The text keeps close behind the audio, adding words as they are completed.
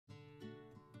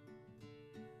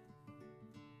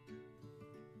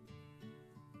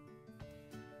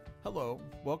Hello,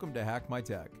 welcome to Hack My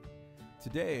Tech.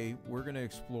 Today we're going to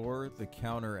explore the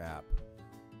Counter app.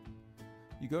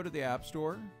 You go to the App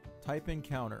Store, type in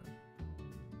Counter.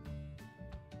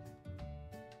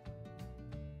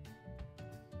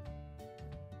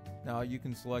 Now you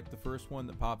can select the first one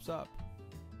that pops up.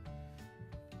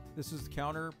 This is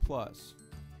Counter Plus,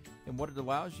 and what it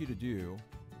allows you to do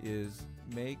is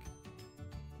make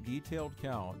detailed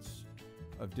counts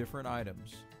of different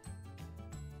items.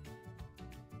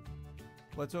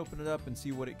 Let's open it up and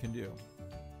see what it can do.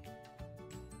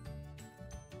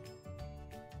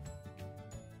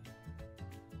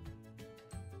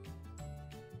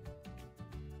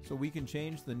 So we can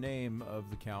change the name of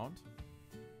the count.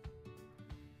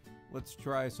 Let's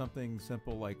try something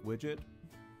simple like widget.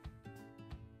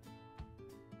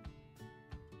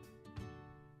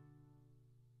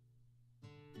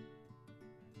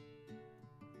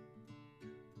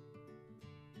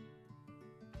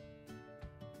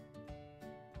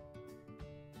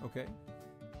 Okay,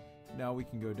 now we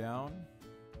can go down,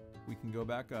 we can go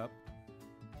back up.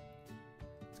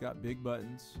 It's got big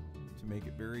buttons to make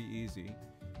it very easy.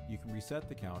 You can reset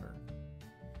the counter,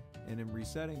 and in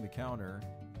resetting the counter,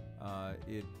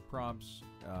 it prompts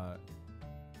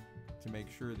to make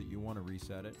sure that you want to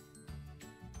reset it.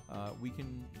 We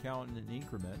can count in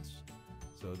increments,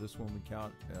 so this one would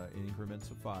count in increments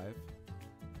of 5.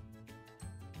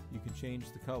 You can change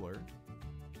the color.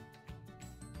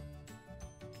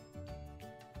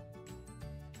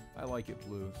 I like it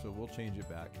blue, so we'll change it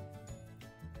back.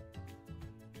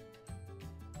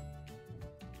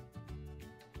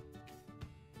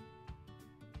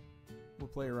 We'll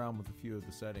play around with a few of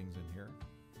the settings in here.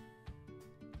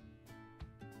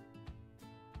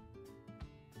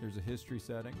 There's a history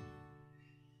setting,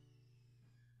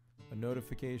 a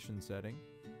notification setting,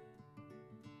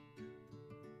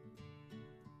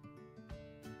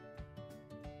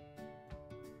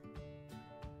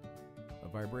 a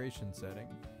vibration setting.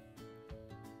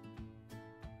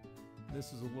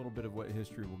 This is a little bit of what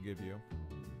history will give you.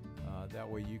 That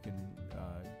way you can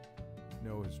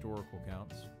know historical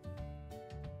counts.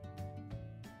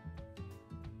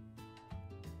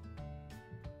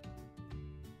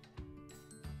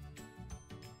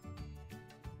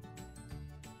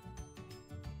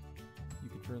 You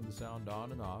can turn the sound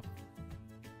on and off.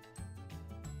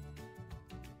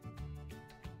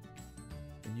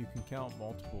 And you can count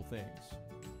multiple things.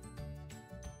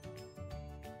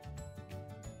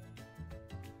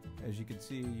 As you can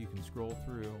see, you can scroll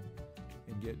through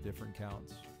and get different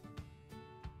counts.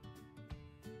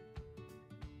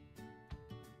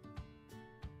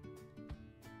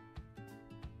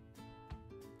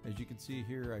 As you can see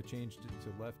here, I changed it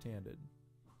to left-handed.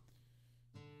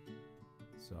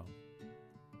 So,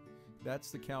 that's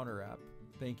the Counter app.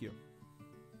 Thank you.